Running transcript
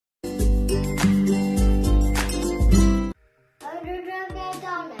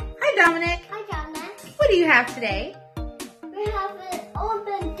Dominic. Hi, Dominic. What do you have today? We have an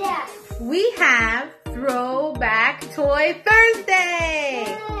open desk. We have Throwback Toy Thursday.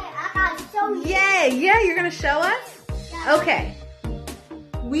 Yay, I gotta show you. Yeah, you're gonna show us? Yeah. Okay.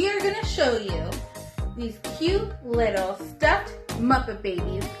 We are gonna show you these cute little stuffed Muppet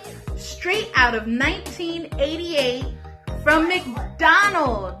babies straight out of 1988 from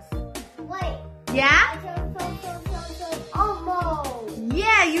McDonald's. Wait. Yeah? Elmo.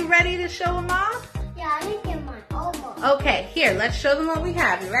 Yeah, you ready to show them off? Yeah, I didn't get mine. Elmo. Okay, here, let's show them what we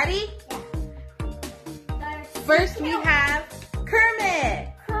have. You ready? Yeah. First we have Kermit.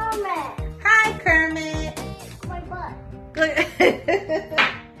 Kermit. Hi, Kermit. My butt. Good.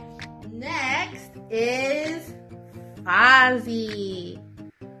 Next is Fozzie.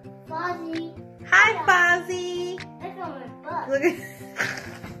 Fozzie. Hi, Fozzie. That's on my butt. Look at.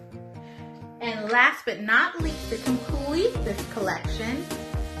 And last but not least, to complete this collection,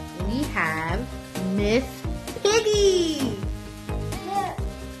 we have Miss Piggy. Look.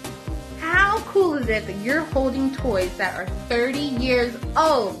 How cool is it that you're holding toys that are 30 years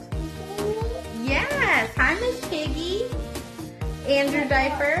old? Yes. Hi, Miss Piggy. And your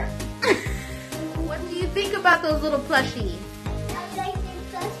diaper. What do you think about those little plushies? I like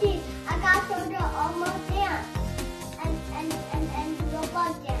the plushies. I got some to almost dance. And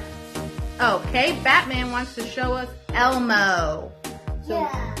robot dance. Okay, Batman wants to show us Elmo. So,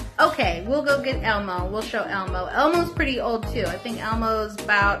 Yeah. okay, we'll go get Elmo. We'll show Elmo. Elmo's pretty old too. I think Elmo's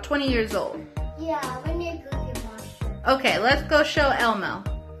about 20 years old. Yeah, we need to go get monster. Okay, let's go show Elmo.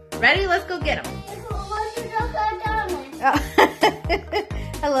 Ready? Let's go get him.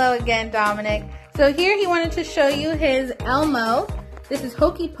 Hello again, Dominic. So here he wanted to show you his Elmo. This is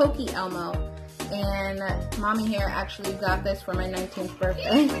Hokey Pokey Elmo. And Mommy here actually got this for my 19th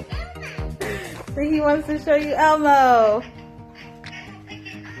birthday. So he wants to show you Elmo.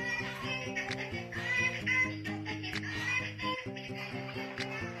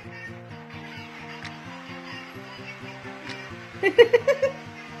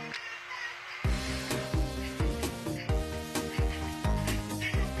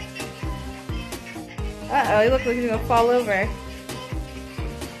 Uh-oh, he looks like he's gonna fall over.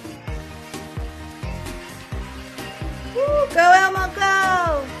 Woo, go Elmo, go!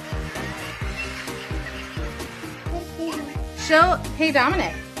 Hey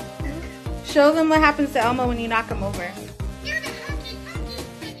Dominic, show them what happens to Elmo when you knock him over.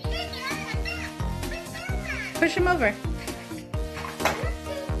 Push him over.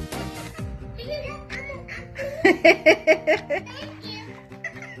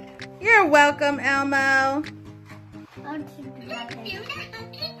 You're welcome, Elmo.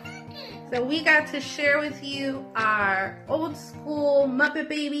 So we got to share with you our old school Muppet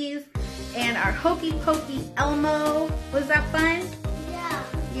Babies and our Hokey Pokey Elmo. Was that fun? Yeah.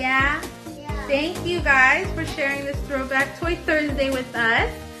 Yeah? Yeah. Thank you guys for sharing this Throwback Toy Thursday with us.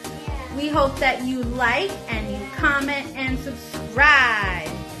 Yeah. We hope that you like and you comment and subscribe.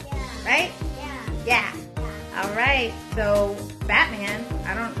 Yeah. Right? Yeah. Yeah. Alright, so Batman,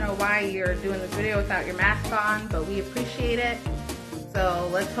 I don't know why you're doing this video without your mask on, but we appreciate it. So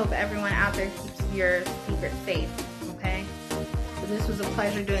let's hope everyone out there keeps your secret safe, okay? So this was a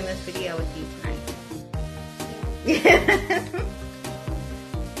pleasure doing this video with you tonight.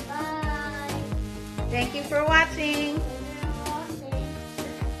 Bye. Thank you for watching.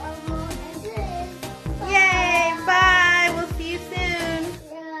 Yay, bye. We'll see you soon.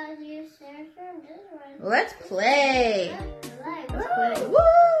 Let's play. Let's play.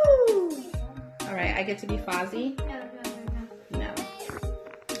 Woo! Alright, I get to be Fozzie? No.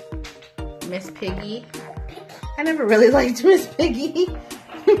 Miss Piggy. I never really liked Miss Piggy.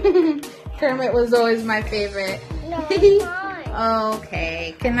 Kermit was always my favorite. No, it's fine.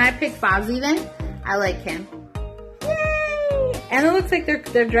 Okay. Can I pick Fozzie then? I like him. Yay! And it looks like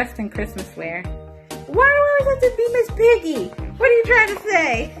they're dressed in Christmas wear. Why do I always have to be Miss Piggy? What are you trying to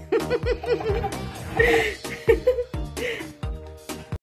say?